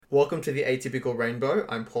Welcome to the Atypical Rainbow.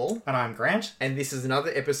 I'm Paul. And I'm Grant. And this is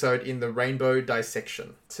another episode in the Rainbow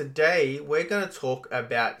Dissection. Today, we're going to talk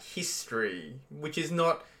about history, which is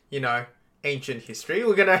not, ancient history.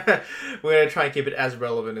 We're gonna try and keep it as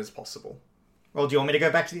relevant as possible. Well, do you want me to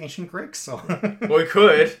go back to the ancient Greeks? Or? Well, we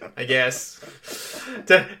could, I guess.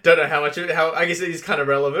 Don't know how I guess it is kind of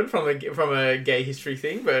relevant from a gay history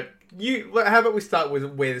thing, but how about we start with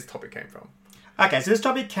where this topic came from? Okay, so this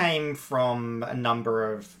topic came from a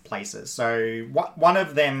number of places. So one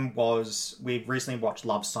of them was, we've recently watched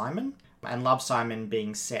Love, Simon, and Love, Simon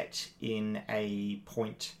being set in a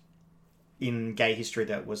point in gay history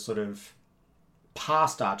that was sort of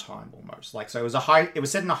past our time almost. So it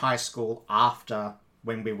was set in a high school after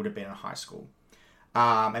when we would have been in high school.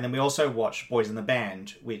 And then we also watched Boys in the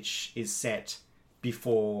Band, which is set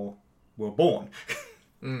before we were born.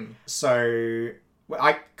 So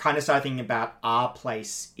I kind of started thinking about our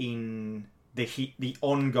place in the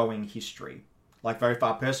ongoing history, like both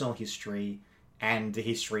our personal history and the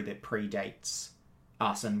history that predates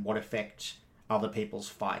us, and what effect other people's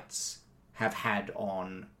fights have had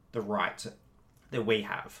on the right that we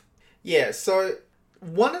have. Yeah, so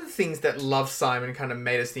one of the things that Love, Simon kind of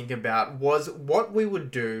made us think about was what we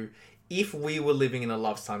would do if we were living in a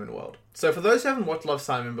Love, Simon world. So for those who haven't watched Love,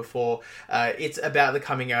 Simon before, it's about the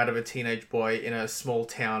coming out of a teenage boy in a small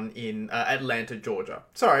town in Atlanta, Georgia.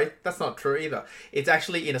 Sorry, that's not true either. It's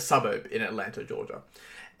actually in a suburb in Atlanta, Georgia.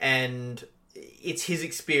 And it's his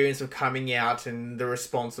experience of coming out and the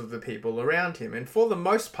response of the people around him. And for the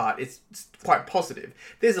most part, it's quite positive.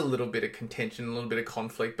 There's a little bit of contention, a little bit of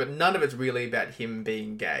conflict, but none of it's really about him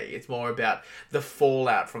being gay. It's more about the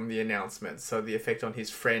fallout from the announcement. So the effect on his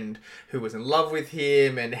friend who was in love with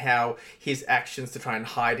him, and how his actions to try and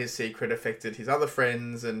hide his secret affected his other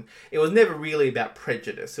friends. And it was never really about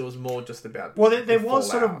prejudice. It was more just about there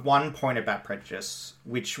was sort of one point about prejudice,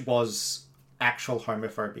 which was actual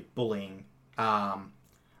homophobic bullying,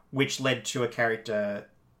 which led to a character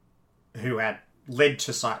who had led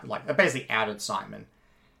to basically outed Simon,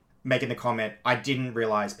 making the comment, "I didn't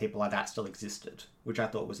realise people like that still existed," which I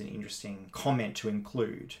thought was an interesting comment to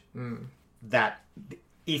include. That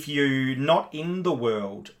if you're not in the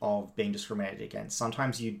world of being discriminated against,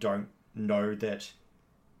 sometimes you don't know that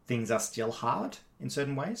things are still hard in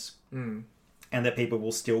certain ways, and that people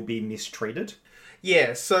will still be mistreated.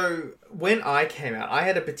 Yeah, so when I came out, I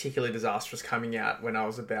had a particularly disastrous coming out when I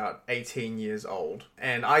was about 18 years old.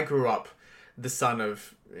 And I grew up the son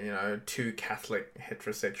of, two Catholic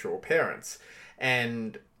heterosexual parents.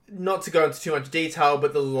 And not to go into too much detail,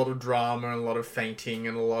 but there's a lot of drama and a lot of fainting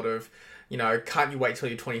and a lot of, can't you wait till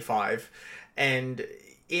you're 25? And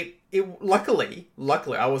it luckily,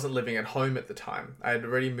 I wasn't living at home at the time. I had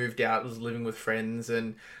already moved out, was living with friends,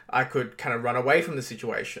 and I could kind of run away from the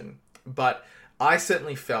situation. But I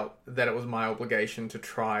certainly felt that it was my obligation to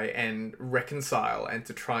try and reconcile and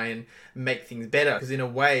to try and make things better. Because in a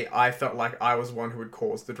way, I felt like I was one who had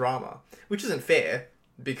caused the drama. Which isn't fair,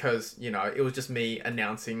 because, it was just me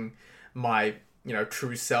announcing my,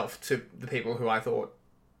 true self to the people who I thought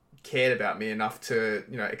cared about me enough to,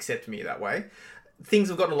 accept me that way. Things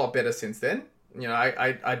have gotten a lot better since then.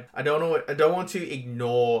 I don't want to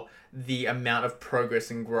ignore the amount of progress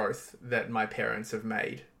and growth that my parents have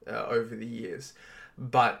made over the years.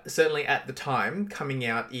 But certainly at the time, coming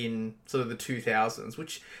out in sort of the 2000s,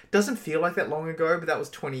 which doesn't feel like that long ago, but that was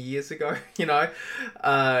 20 years ago,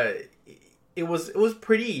 it was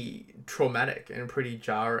pretty traumatic and pretty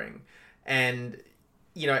jarring. And,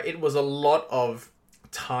 it was a lot of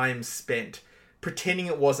time spent pretending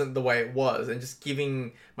it wasn't the way it was and just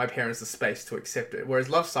giving my parents the space to accept it. Whereas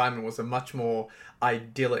Love, Simon was a much more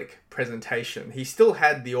idyllic presentation. He still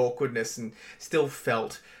had the awkwardness and still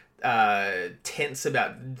felt tense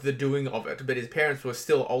about the doing of it, but his parents were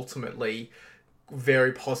still ultimately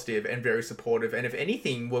very positive and very supportive, and if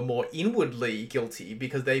anything were more inwardly guilty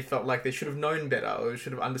because they felt like they should have known better or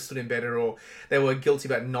should have understood him better, or they were guilty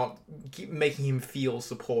about not making him feel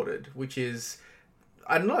supported, which is,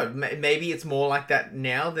 I don't know, maybe it's more like that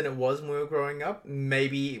now than it was when we were growing up.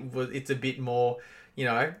 Maybe it's a bit more,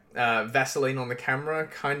 Vaseline on the camera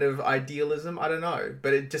kind of idealism. I don't know.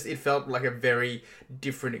 But it felt like a very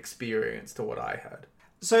different experience to what I had.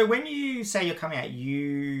 So when you say you're coming out,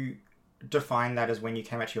 you define that as when you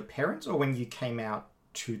came out to your parents or when you came out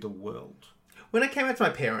to the world? When I came out to my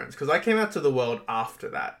parents, because I came out to the world after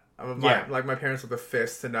that. My parents were the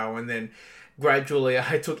first to know, and then gradually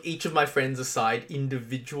I took each of my friends aside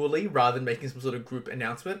individually rather than making some sort of group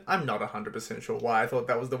announcement. I'm not 100% sure why I thought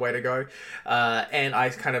that was the way to go. And I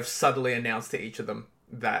kind of subtly announced to each of them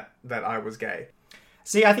that I was gay.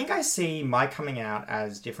 See, I think I see my coming out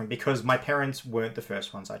as different because my parents weren't the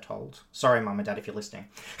first ones I told. Sorry, Mum and Dad, if you're listening.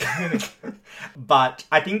 But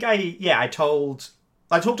I think I talked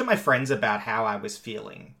to my friends about how I was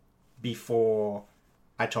feeling before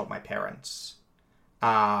I told my parents.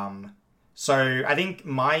 So I think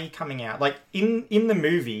my coming out, like in the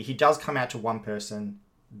movie, he does come out to one person,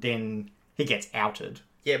 then he gets outed.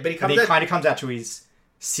 Yeah, but he kind of comes out to his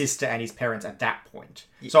sister and his parents at that point.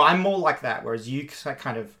 Yeah. So I'm more like that, whereas you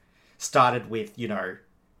kind of started with,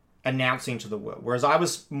 announcing to the world. Whereas I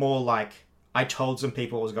was more like, I told some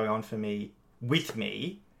people what was going on for me, with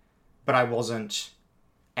me, but I wasn't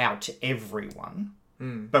out to everyone.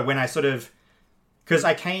 But when I because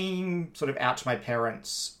I came sort of out to my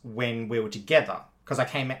parents when we were together, because I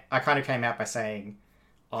kind of came out by saying,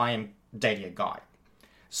 I am dating a guy.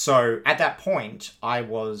 So at that point, I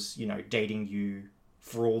was, dating you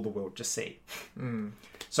for all the world to see.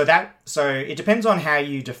 So it depends on how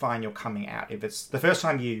you define your coming out. If it's the first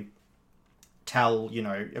time you tell,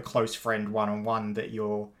 a close friend one-on-one that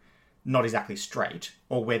you're not exactly straight,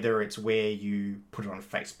 or whether it's where you put it on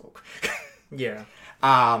Facebook. Yeah.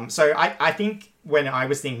 So I think when I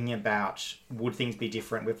was thinking about would things be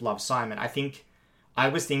different with Love, Simon, I think I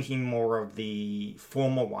was thinking more of the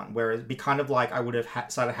former one, where it'd be kind of like I would have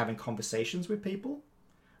started having conversations with people,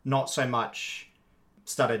 not so much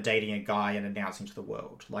started dating a guy and announcing to the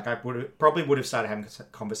world. Like I probably would have started having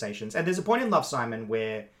conversations. And there's a point in Love, Simon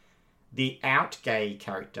where the out gay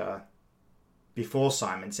character before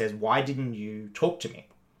Simon says, "Why didn't you talk to me?"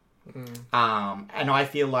 And I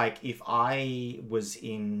feel like if I was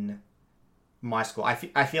in my school, I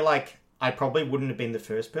feel like I probably wouldn't have been the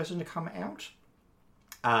first person to come out.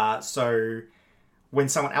 So when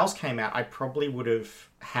someone else came out, I probably would have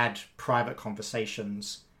had private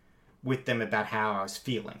conversations with them about how I was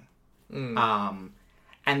feeling.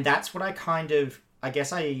 And that's what I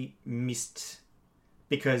guess I missed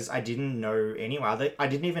because I didn't know anyone. I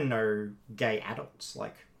didn't even know gay adults.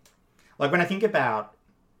 Like when I think about,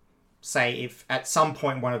 say, if at some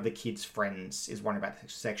point one of the kids' friends is wondering about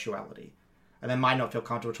sexuality, and they might not feel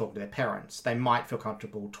comfortable talking to their parents, they might feel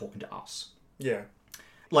comfortable talking to us. Yeah.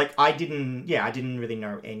 Like, I didn't really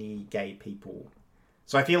know any gay people.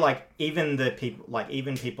 So I feel like even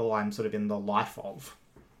people I'm sort of in the life of,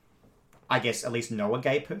 I guess at least know a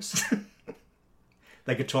gay person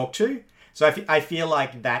they could talk to. So I feel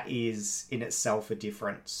like that is in itself a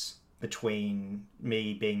difference between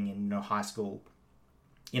me being in high school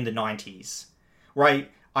in the 90s, where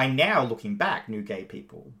I now, looking back, knew gay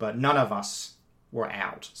people, but none of us were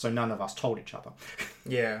out, so none of us told each other.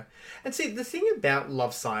 Yeah. And see, the thing about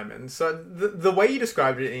Love, Simon, so the way you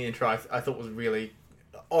described it in the intro, I thought was really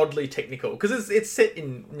oddly technical, because it's set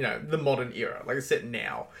in, the modern era, like it's set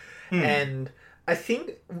now. And I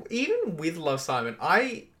think even with Love, Simon,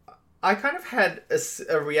 I kind of had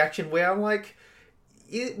a reaction where I'm like,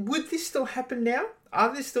 would this still happen now?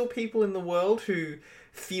 Are there still people in the world who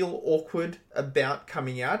feel awkward about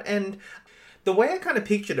coming out? And the way I kind of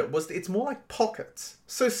pictured it was it's more like pockets.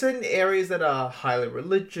 So certain areas that are highly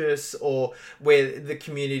religious or where the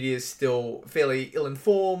community is still fairly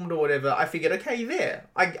ill-informed or whatever, I figured, okay, there.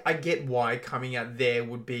 I get why coming out there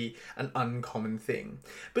would be an uncommon thing.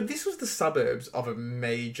 But this was the suburbs of a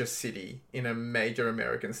major city in a major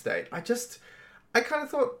American state. I kind of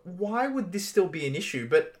thought, why would this still be an issue?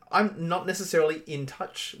 But I'm not necessarily in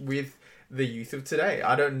touch with the youth of today.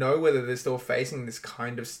 I don't know whether they're still facing this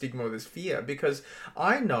kind of stigma or this fear, because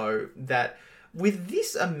I know that with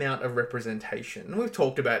this amount of representation, and we've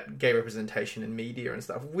talked about gay representation in media and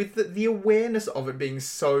stuff, with the awareness of it being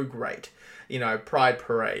so great, pride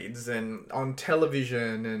parades and on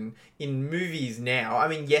television and in movies now. I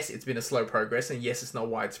mean, yes, it's been a slow progress, and yes, it's not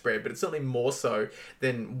widespread, but it's certainly more so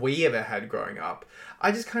than we ever had growing up.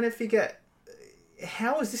 I just kind of figure,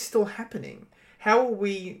 how is this still happening? How are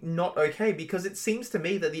we not okay? Because it seems to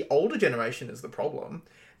me that the older generation is the problem.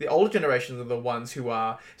 The older generations are the ones who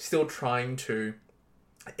are still trying to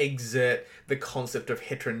exert the concept of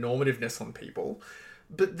heteronormativeness on people.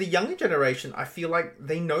 But the younger generation, I feel like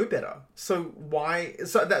they know better. So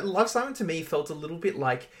that Love, Simon to me felt a little bit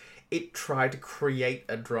like it tried to create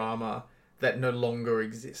a drama that no longer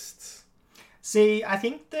exists. See, I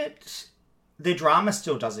think that the drama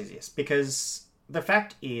still does exist, because the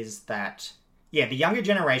fact is that, yeah, the younger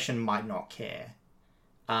generation might not care.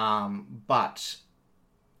 But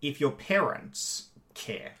if your parents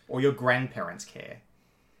care, or your grandparents care,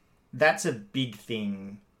 that's a big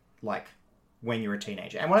thing, like, when you're a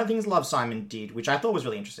teenager. And one of the things Love, Simon did, which I thought was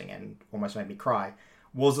really interesting and almost made me cry,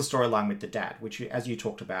 was the storyline with the dad, which, as you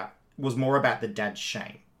talked about, was more about the dad's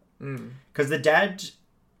shame. Because the dad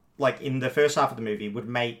like in the first half of the movie, would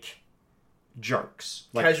make jokes,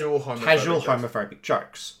 like Casual homophobic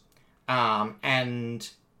jokes. And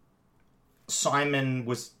Simon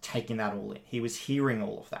was taking that all in. He was hearing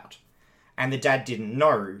all of that. And the dad didn't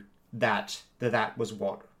know that was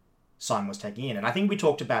what Simon was taking in. And I think we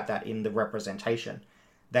talked about that in the representation,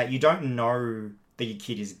 that you don't know that your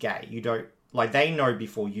kid is gay. You don't, like, they know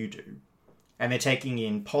before you do. And they're taking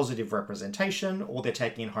in positive representation, or they're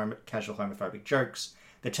taking in casual homophobic jokes.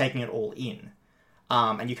 They're taking it all in.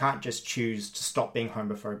 And you can't just choose to stop being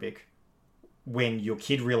homophobic when your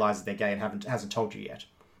kid realizes they're gay and hasn't told you yet.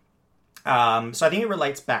 So I think it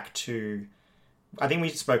relates back to, I think we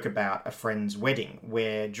spoke about a friend's wedding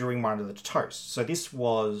where during one of the toasts, so this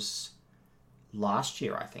was last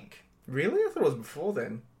year, I think. Really? I thought it was before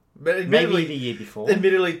then. But maybe the year before.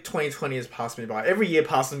 Admittedly, 2020 has passed me by. Every year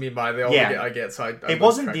passes me by, the older I get. So I it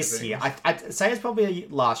wasn't this year. I'd say it's probably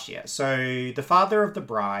last year. So the father of the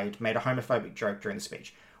bride made a homophobic joke during the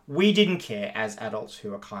speech. We didn't care as adults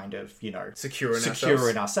who are kind of, secure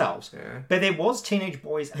in ourselves. Yeah. But there was teenage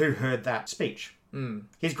boys who heard that speech.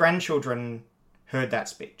 His grandchildren heard that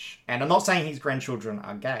speech. And I'm not saying his grandchildren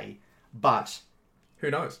are gay, but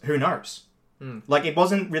who knows? Who knows? Like, it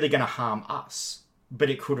wasn't really going to harm us, but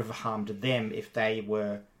it could have harmed them if they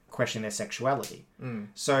were questioning their sexuality.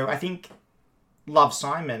 So I think Love,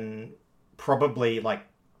 Simon probably, like,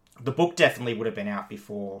 the book definitely would have been out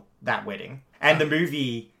before that wedding. And the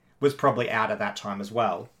movie was probably out at that time as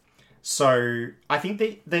well. So I think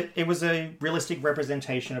that it was a realistic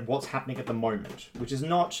representation of what's happening at the moment, which is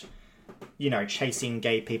not, chasing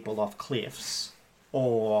gay people off cliffs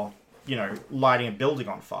or, lighting a building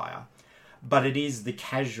on fire. But it is the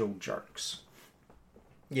casual jokes.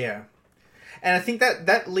 Yeah. And I think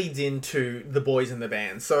that leads into The Boys in the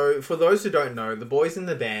Band. So, for those who don't know, The Boys in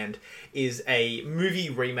the Band is a movie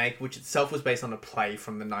remake which itself was based on a play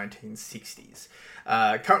from the 1960s.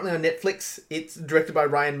 Currently on Netflix, it's directed by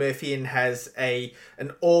Ryan Murphy and has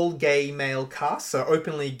an all-gay male cast, so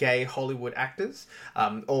openly gay Hollywood actors,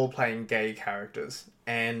 all playing gay characters.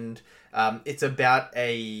 And it's about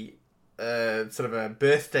a sort of a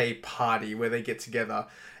birthday party where they get together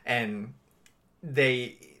and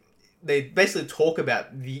they basically talk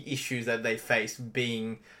about the issues that they face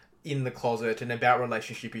being in the closet and about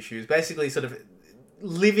relationship issues, basically sort of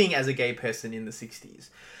living as a gay person in the 60s.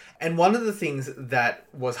 And one of the things that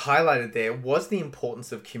was highlighted there was the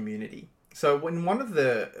importance of community. So in one of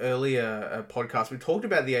the earlier podcasts, we talked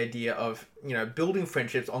about the idea of, building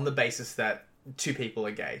friendships on the basis that two people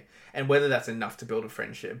are gay and whether that's enough to build a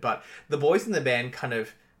friendship. But The Boys in the Band kind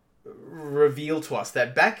of reveal to us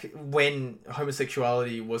that back when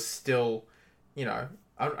homosexuality was still, I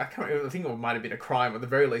can't remember, I think it might have been a crime, or at the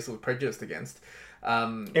very least it was prejudiced against.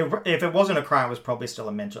 If it wasn't a crime, it was probably still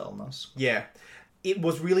a mental illness. Yeah. It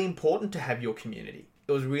was really important to have your community.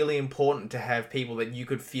 It was really important to have people that you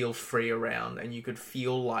could feel free around and you could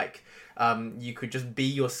feel like you could just be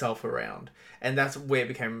yourself around. And that's where it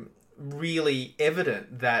became really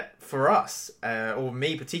evident that for us, or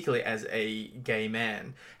me particularly as a gay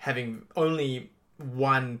man, having only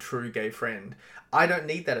one true gay friend, I don't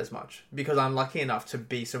need that as much because I'm lucky enough to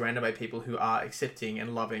be surrounded by people who are accepting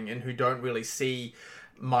and loving and who don't really see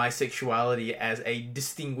my sexuality as a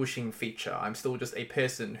distinguishing feature. I'm still just a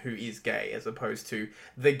person who is gay as opposed to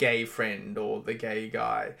the gay friend or the gay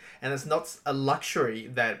guy. And it's not a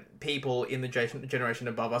luxury that people in the generation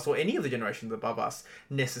above us or any of the generations above us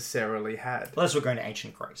necessarily had. Unless we're going to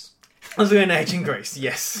ancient Greece. Unless we're going to ancient Greece,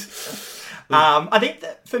 yes. I think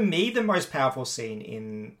that for me, the most powerful scene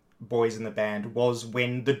in Boys in the Band was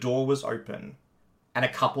when the door was open and a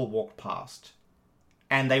couple walked past.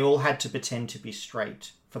 And they all had to pretend to be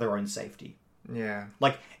straight for their own safety. Yeah.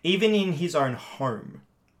 Like, even in his own home,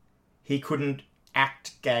 he couldn't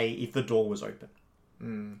act gay if the door was open.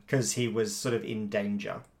 Because he was sort of in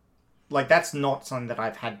danger. Like, that's not something that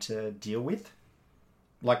I've had to deal with.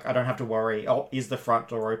 Like, I don't have to worry, is the front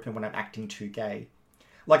door open when I'm acting too gay?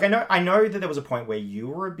 Like, I know that there was a point where you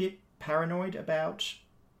were a bit paranoid about,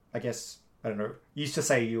 I guess, I don't know, used to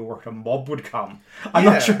say you were a mob would come. I'm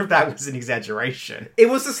not sure if that was an exaggeration. It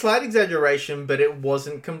was a slight exaggeration, but it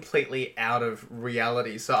wasn't completely out of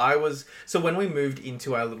reality. So when we moved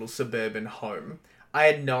into our little suburban home, I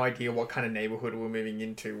had no idea what kind of neighborhood we were moving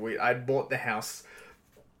into. I'd bought the house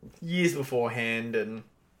years beforehand, and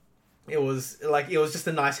it was just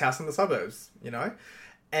a nice house in the suburbs,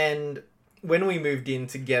 And when we moved in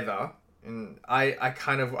together, and I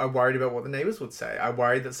worried about what the neighbors would say. I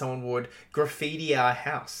worried that someone would graffiti our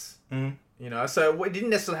house. So it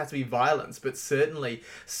didn't necessarily have to be violence, but certainly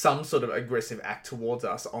some sort of aggressive act towards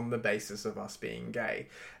us on the basis of us being gay.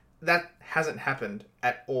 that hasn't happened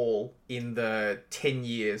at all in the 12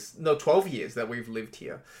 years that we've lived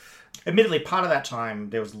here. Admittedly, part of that time,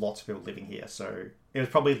 there was lots of people living here, so it was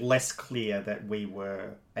probably less clear that we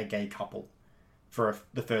were a gay couple for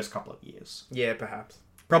the first couple of years. Yeah, perhaps.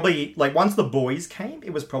 Probably, like, once the boys came,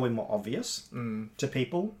 it was probably more obvious to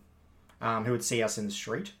people who would see us in the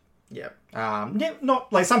street. Yeah.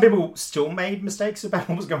 Not, like, some people still made mistakes about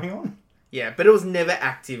what was going on. Yeah, but it was never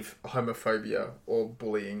active homophobia or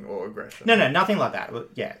bullying or aggression. No, nothing like that.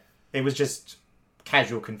 It was just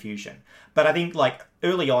casual confusion. But I think, like,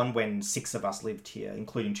 early on when 6 of us lived here,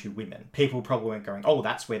 including 2 women, people probably weren't going, oh,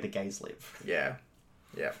 that's where the gays live. Yeah.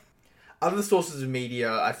 Other sources of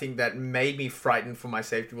media, I think, that made me frightened for my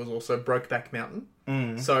safety was also Brokeback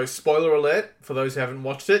Mountain. So, spoiler alert, for those who haven't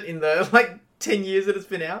watched it in the, 10 years that it's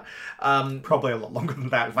been out. Probably a lot longer than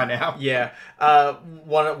that by now. Yeah.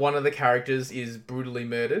 One of the characters is brutally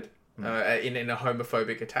murdered in a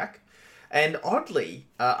homophobic attack. And oddly,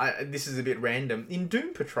 this is a bit random, in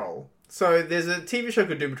Doom Patrol. So there's a TV show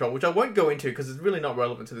called Doom Patrol, which I won't go into because it's really not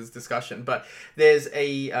relevant to this discussion. But there's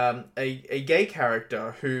a gay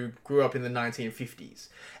character who grew up in the 1950s.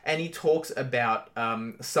 And he talks about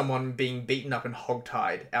someone being beaten up and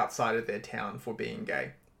hogtied outside of their town for being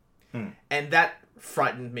gay. And that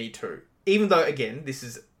frightened me too. Even though, again, this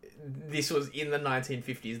was in the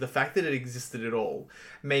 1950s. The fact that it existed at all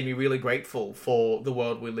made me really grateful for the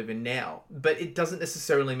world we live in now. But it doesn't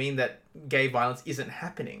necessarily mean that gay violence isn't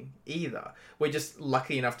happening either. We're just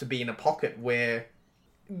lucky enough to be in a pocket where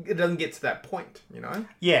it doesn't get to that point, you know?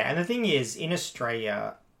 Yeah, and the thing is, in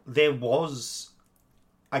Australia, there was,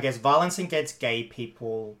 I guess, violence against gay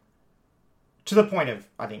people to the point of,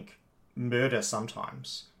 I think, murder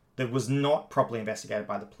sometimes. That was not properly investigated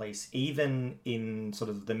by the police, even in sort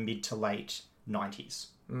of the mid to late 90s.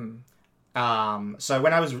 So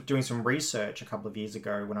when I was doing some research a couple of years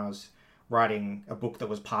ago, when I was writing a book that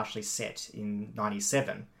was partially set in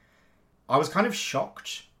 97, I was kind of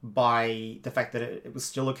shocked by the fact that it was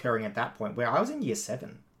still occurring at that point, where I was in year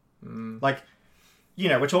 7. Like,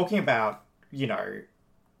 we're talking about,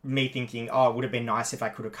 me thinking, oh, it would have been nice if I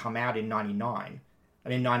could have come out in 99.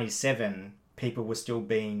 And in 97... people were still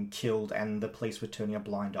being killed and the police were turning a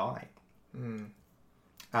blind eye.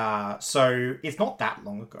 So it's not that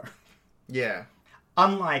long ago. Yeah.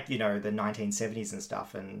 Unlike, the 1970s and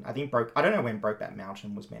stuff. And I think I don't know when Brokeback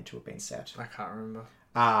Mountain was meant to have been set. I can't remember.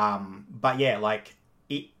 But yeah,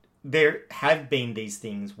 there have been these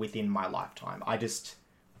things within my lifetime. I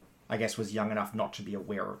guess, was young enough not to be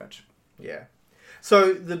aware of it. Yeah.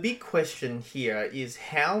 So the big question here is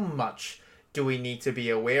how much do we need to be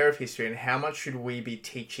aware of history and how much should we be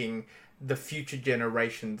teaching the future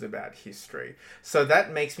generations about history? So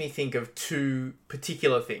that makes me think of 2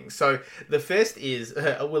 particular things. So the first is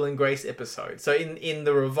a Will and Grace episode. So in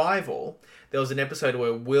the revival, there was an episode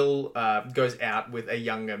where Will goes out with a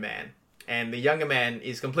younger man. And the younger man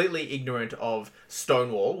is completely ignorant of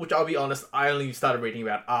Stonewall, which I'll be honest, I only started reading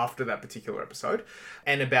about after that particular episode.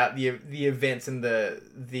 And about the events and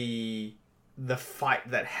the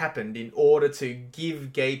fight that happened in order to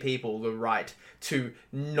give gay people the right to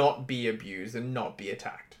not be abused and not be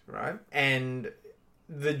attacked, right? And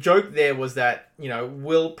the joke there was that,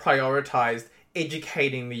 Will prioritized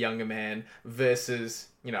educating the younger man versus,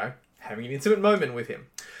 having an intimate moment with him.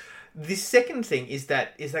 The second thing is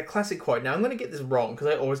that classic quote. Now, I'm going to get this wrong because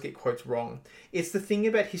I always get quotes wrong. It's the thing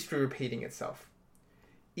about history repeating itself.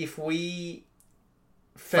 If we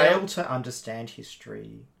fail to understand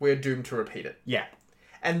history, we're doomed to repeat it. Yeah.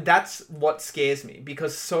 And that's what scares me,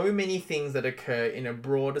 because so many things that occur in a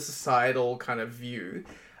broader societal kind of view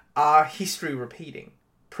are history repeating.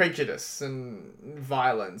 Prejudice and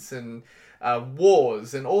violence and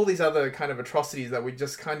wars and all these other kind of atrocities that we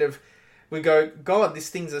just kind of, we go, God, these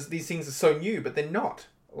things are so new, but they're not.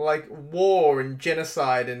 Like war and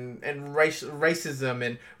genocide and racism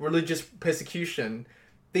and religious persecution,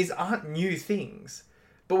 these aren't new things.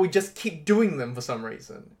 But we just keep doing them for some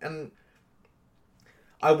reason. And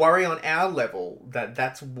I worry on our level that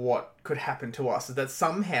that's what could happen to us. Is that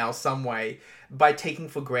somehow, some way, by taking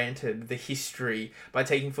for granted the history, by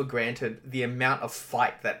taking for granted the amount of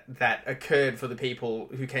fight that occurred for the people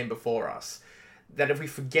who came before us, that if we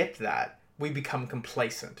forget that, we become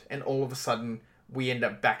complacent. And all of a sudden, we end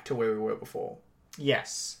up back to where we were before.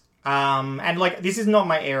 Yes. And this is not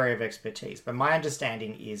my area of expertise, but my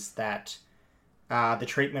understanding is that the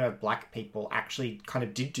treatment of black people actually kind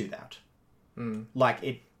of did do that.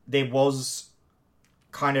 There was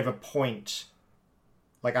kind of a point,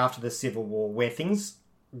 after the Civil War, where things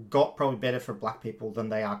got probably better for black people than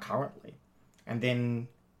they are currently. And then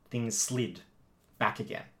things slid back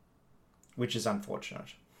again, which is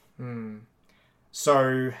unfortunate.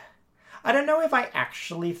 So, I don't know if I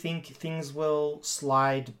actually think things will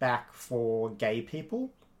slide back for gay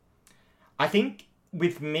people. I think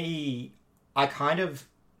with me, I kind of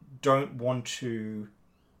don't want to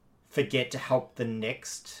forget to help the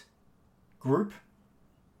next group.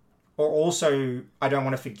 Or also, I don't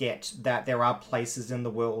want to forget that there are places in the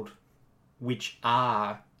world which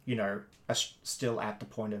are, still at the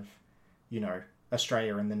point of,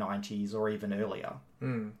 Australia in the 90s or even earlier.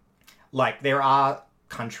 Like, there are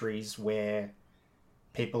countries where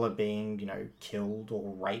people are being, killed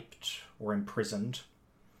or raped or imprisoned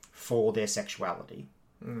for their sexuality.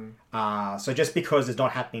 So just because it's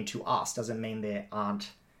not happening to us doesn't mean there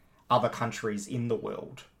aren't other countries in the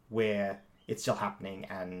world where it's still happening,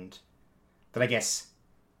 and that I guess,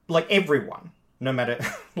 like, everyone, no matter,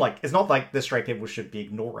 like, it's not like the straight people should be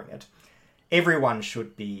ignoring it. Everyone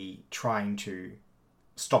should be trying to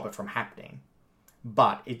stop it from happening.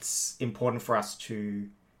 But it's important for us to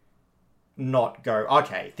not go,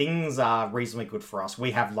 okay, things are reasonably good for us.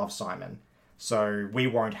 We have Love Simon, so we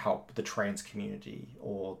won't help the trans community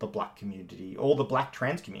or the black community or the black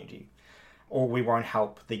trans community. Or we won't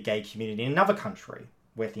help the gay community in another country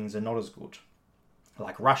where things are not as good,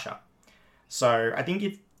 like Russia. So I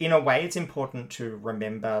think in a way it's important to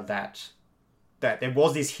remember that there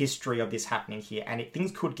was this history of this happening here, and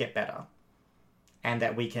things could get better, and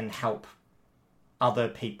that we can help other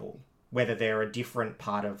people, whether they're a different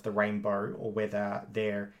part of the rainbow or whether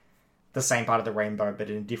they're the same part of the rainbow but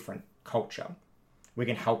in a different culture. We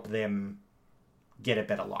can help them get a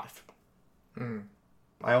better life.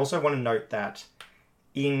 I also want to note that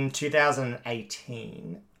in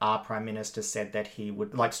 2018, our Prime Minister said that he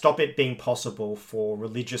would stop it being possible for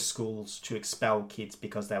religious schools to expel kids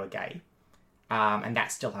because they were gay. And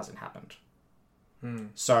that still hasn't happened.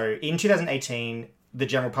 So in 2018, the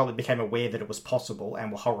general public became aware that it was possible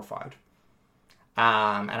and were horrified.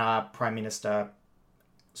 And our Prime Minister,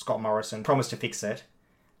 Scott Morrison, promised to fix it,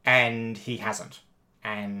 and he hasn't.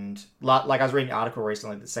 And like I was reading an article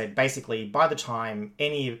recently that said basically by the time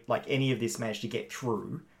any of this managed to get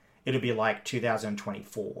through, it'll be like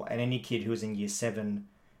 2024, and any kid who was in year 7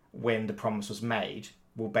 when the promise was made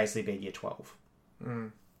will basically be year 12.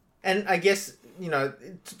 And I guess,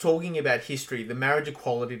 talking about history, the marriage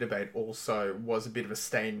equality debate also was a bit of a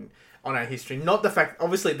stain on our history. Not the fact,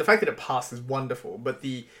 obviously, the fact that it passed is wonderful, but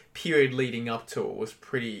the period leading up to it was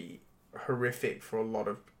pretty horrific for a lot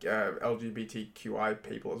of LGBTQI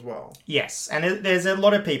people as well. Yes, and there's a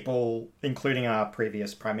lot of people, including our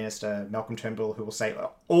previous Prime Minister, Malcolm Turnbull, who will say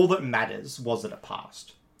all that matters was that it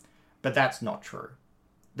passed. But that's not true.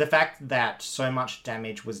 The fact that so much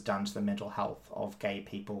damage was done to the mental health of gay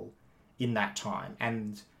people in that time,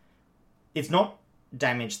 and it's not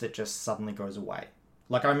damage that just suddenly goes away.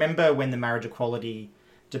 Like, I remember when the marriage equality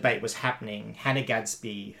debate was happening, Hannah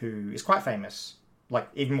Gadsby, who is quite famous, like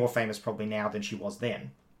even more famous probably now than she was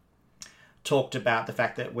then, talked about the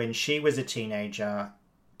fact that when she was a teenager,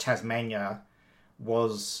 Tasmania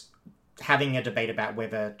was having a debate about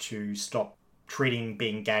whether to stop treating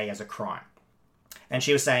being gay as a crime. And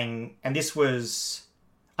she was saying, and this was,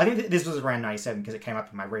 I think this was around 97 because it came up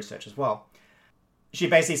in my research as well. She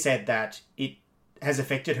basically said that it has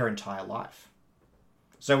affected her entire life.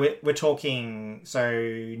 So we're talking,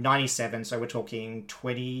 97, so we're talking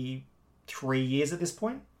 23 years at this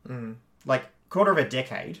point. Like, quarter of a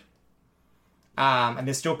decade. And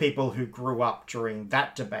there's still people who grew up during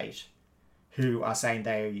that debate who are saying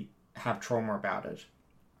they have trauma about it.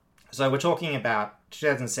 So we're talking about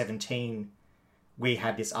 2017, we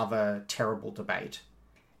had this other terrible debate.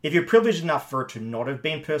 If you're privileged enough for it to not have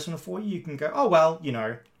been personal for you, you can go, oh, well,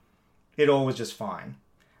 it all was just fine.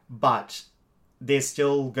 But there's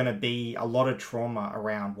still going to be a lot of trauma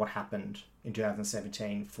around what happened in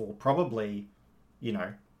 2017 for probably,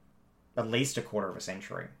 at least a quarter of a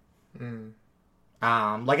century.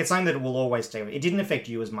 It's something that will always stay with. It didn't affect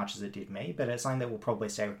you as much as it did me, but it's something that will probably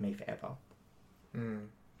stay with me forever.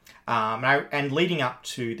 And leading up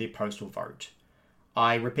to the postal vote,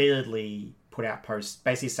 I repeatedly put out posts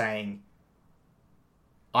basically saying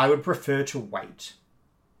I would prefer to wait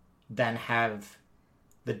than have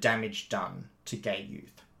the damage done to gay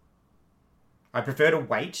youth. I prefer to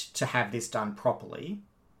wait to have this done properly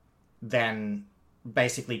than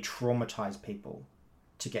basically traumatize people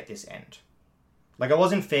to get this end. Like, it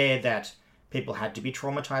wasn't fair that people had to be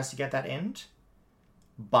traumatized to get that end,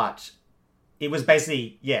 but it was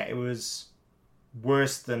basically, it was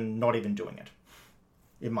worse than not even doing it,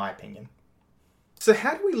 in my opinion. So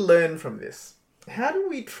how do we learn from this? How do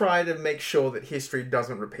we try to make sure that history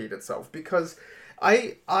doesn't repeat itself? Because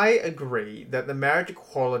I agree that the marriage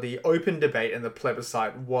equality open debate and the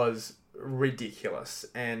plebiscite was ridiculous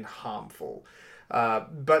and harmful.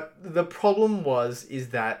 But the problem is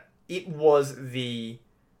that it was the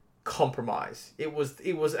compromise. It was,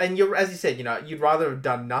 and as you said, you'd rather have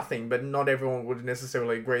done nothing, but not everyone would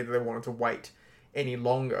necessarily agree that they wanted to wait any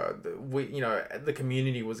longer. The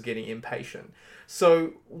community was getting impatient.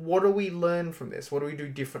 So what do we learn from this? What do we do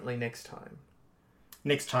differently next time?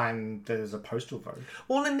 Next time there's a postal vote.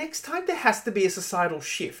 Well, the next time there has to be a societal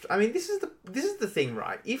shift. I mean, this is the thing,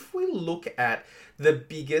 right? If we look at the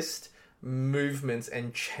biggest movements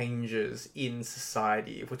and changes in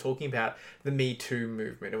society, if we're talking about the Me Too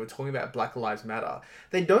movement, and we're talking about Black Lives Matter,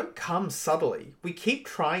 they don't come subtly. We keep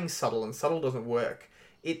trying subtle, and subtle doesn't work.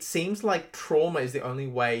 It seems like trauma is the only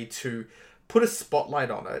way to put a spotlight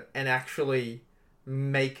on it and actually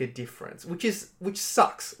make a difference, which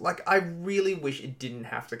sucks. Like, I really wish it didn't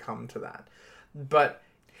have to come to that. But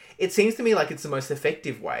it seems to me like it's the most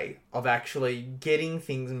effective way of actually getting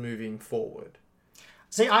things moving forward.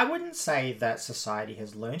 See, I wouldn't say that society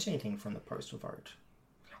has learnt anything from the postal vote.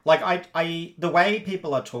 Like, I the way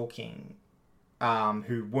people are talking,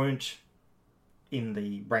 who weren't in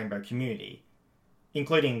the rainbow community,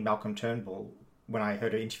 including Malcolm Turnbull, when I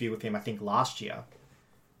heard an interview with him, I think last year,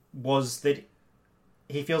 was that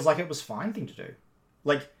he feels like it was a fine thing to do.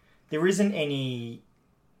 Like, there isn't any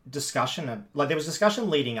discussion like, there was discussion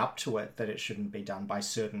leading up to it that it shouldn't be done by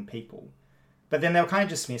certain people. But then they were kind of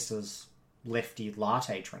dismissed as lefty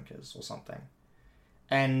latte drinkers or something.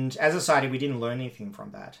 And as a society, we didn't learn anything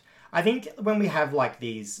from that. I think when we have, like,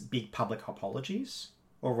 these big public apologies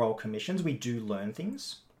or royal commissions, we do learn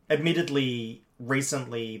things. Admittedly,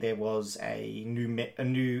 recently there was a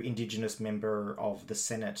new Indigenous member of the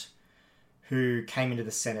Senate who came into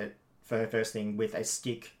the Senate for her first thing with a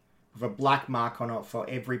stick with a black mark on it for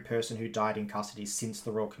every person who died in custody since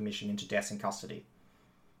the Royal Commission into deaths in custody,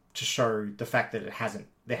 to show the fact that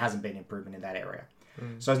there hasn't been improvement in that area.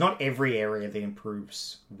 So it's not every area that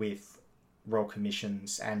improves with Royal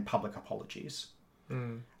Commissions and public apologies.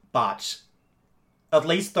 But at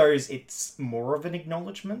least those, it's more of an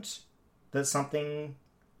acknowledgement that something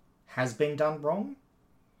has been done wrong.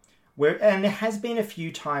 And there has been a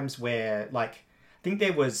few times where, like, I think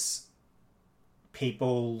there was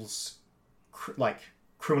people's, like,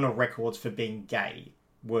 criminal records for being gay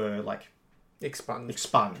were, like,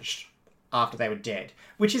 expunged after they were dead,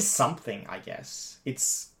 which is something, I guess.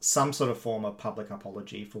 It's some sort of form of public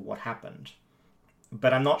apology for what happened.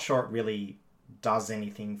 But I'm not sure it really does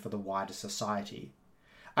anything for the wider society.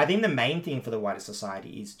 I think the main thing for the wider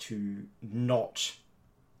society is to not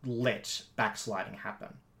let backsliding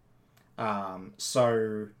happen.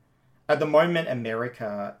 So at the moment,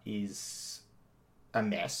 America is a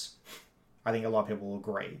mess. I think a lot of people will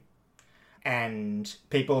agree. And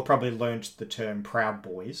people have probably learned the term Proud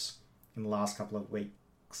Boys in the last couple of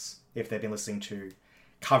weeks, if they've been listening to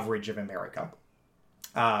coverage of America.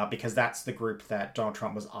 Because that's the group that Donald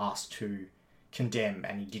Trump was asked to condemn,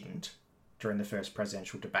 and he didn't during the first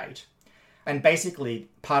presidential debate. And basically,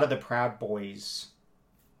 part of the Proud Boys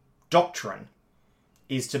doctrine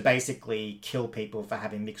is to basically kill people for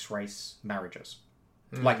having mixed race marriages.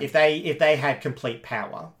 Like, if they had complete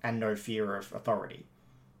power and no fear of authority,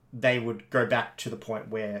 they would go back to the point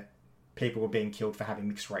where people were being killed for having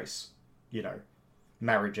mixed race,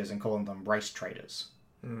 marriages, and calling them race traitors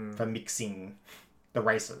for mixing the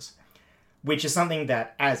races. Which is something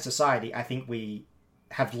that, as society, I think we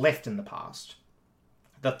have left in the past,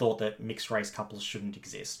 the thought that mixed race couples shouldn't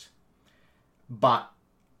exist. But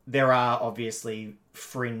there are obviously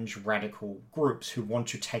fringe radical groups who want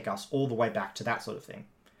to take us all the way back to that sort of thing.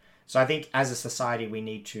 So I think as a society we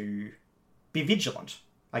need to be vigilant,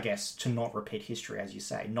 I guess, to not repeat history, as you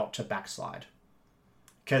say, not to backslide.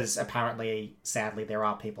 Because apparently, sadly, there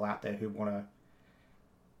are people out there who want to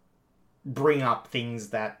bring up things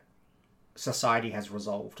that society has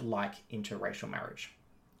resolved, like interracial marriage.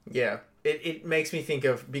 Yeah, it makes me think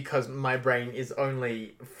of, because my brain is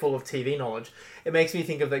only full of TV knowledge, it makes me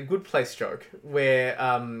think of that Good Place joke where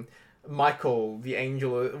Michael, the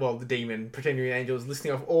angel, well, the demon, pretending to be an angel, is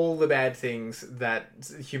listing off all the bad things that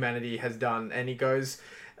humanity has done, and he goes,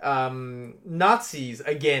 Nazis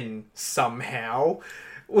again, somehow,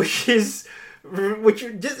 which just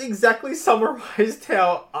exactly summarized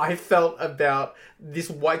how I felt about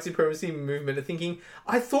this white supremacy movement, of thinking,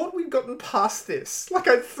 I thought we'd gotten past this. Like,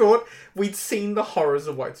 I thought we'd seen the horrors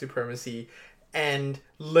of white supremacy and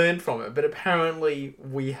learned from it, but apparently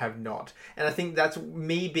we have not. And I think that's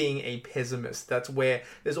me being a pessimist. That's where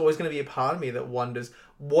there's always going to be a part of me that wonders,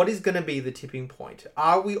 what is going to be the tipping point?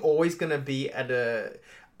 Are we always going to be at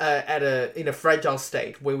in a fragile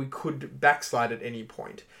state where we could backslide at any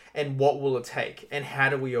point. And what will it take? And how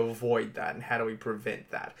do we avoid that? And how do we prevent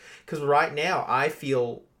that? Because right now, I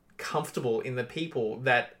feel comfortable in the people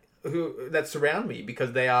that surround me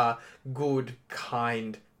because they are good,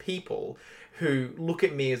 kind people who look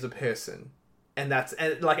at me as a person. And that's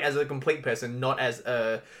like as a complete person, not as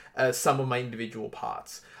a sum of my individual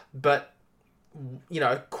parts. But,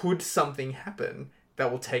 could something happen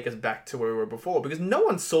that will take us back to where we were before? Because no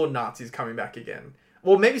one saw Nazis coming back again.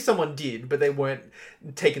 Well, maybe someone did, but they weren't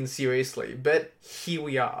taken seriously. But here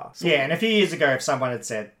we are. So and a few years ago, if someone had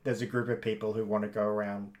said there's a group of people who want to go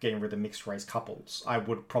around getting rid of mixed-race couples, I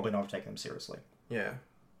would probably not have taken them seriously. Yeah.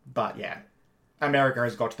 But America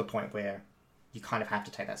has got to the point where you kind of have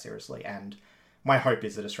to take that seriously, and my hope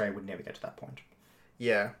is that Australia would never get to that point.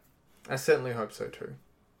 Yeah, I certainly hope so too.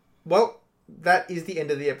 Well, that is the end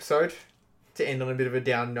of the episode. To end on a bit of a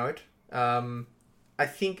down note. I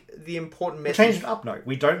think the important message... Change it up note.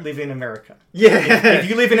 We don't live in America. Yeah. If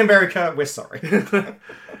you live in America, we're sorry.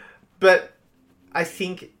 But I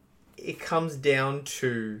think it comes down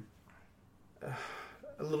to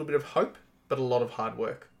a little bit of hope, but a lot of hard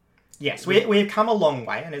work. Yes, we've come a long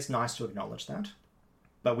way, and it's nice to acknowledge that.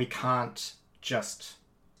 But we can't just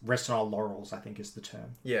rest on our laurels, I think is the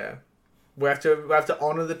term. Yeah. We have to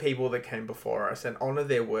honour the people that came before us and honour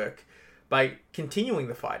their work by continuing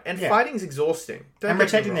the fight. And fighting's exhausting. And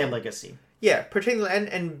protecting their legacy. Yeah, protecting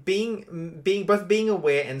and being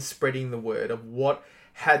aware and spreading the word of what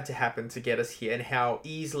had to happen to get us here and how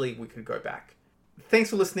easily we could go back.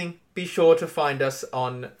 Thanks for listening. Be sure to find us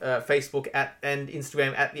on Facebook and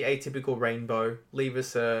Instagram at The Atypical Rainbow. Leave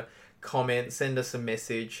us a comment, send us a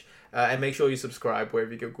message, and make sure you subscribe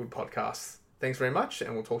wherever you get good podcasts. Thanks very much,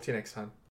 and we'll talk to you next time.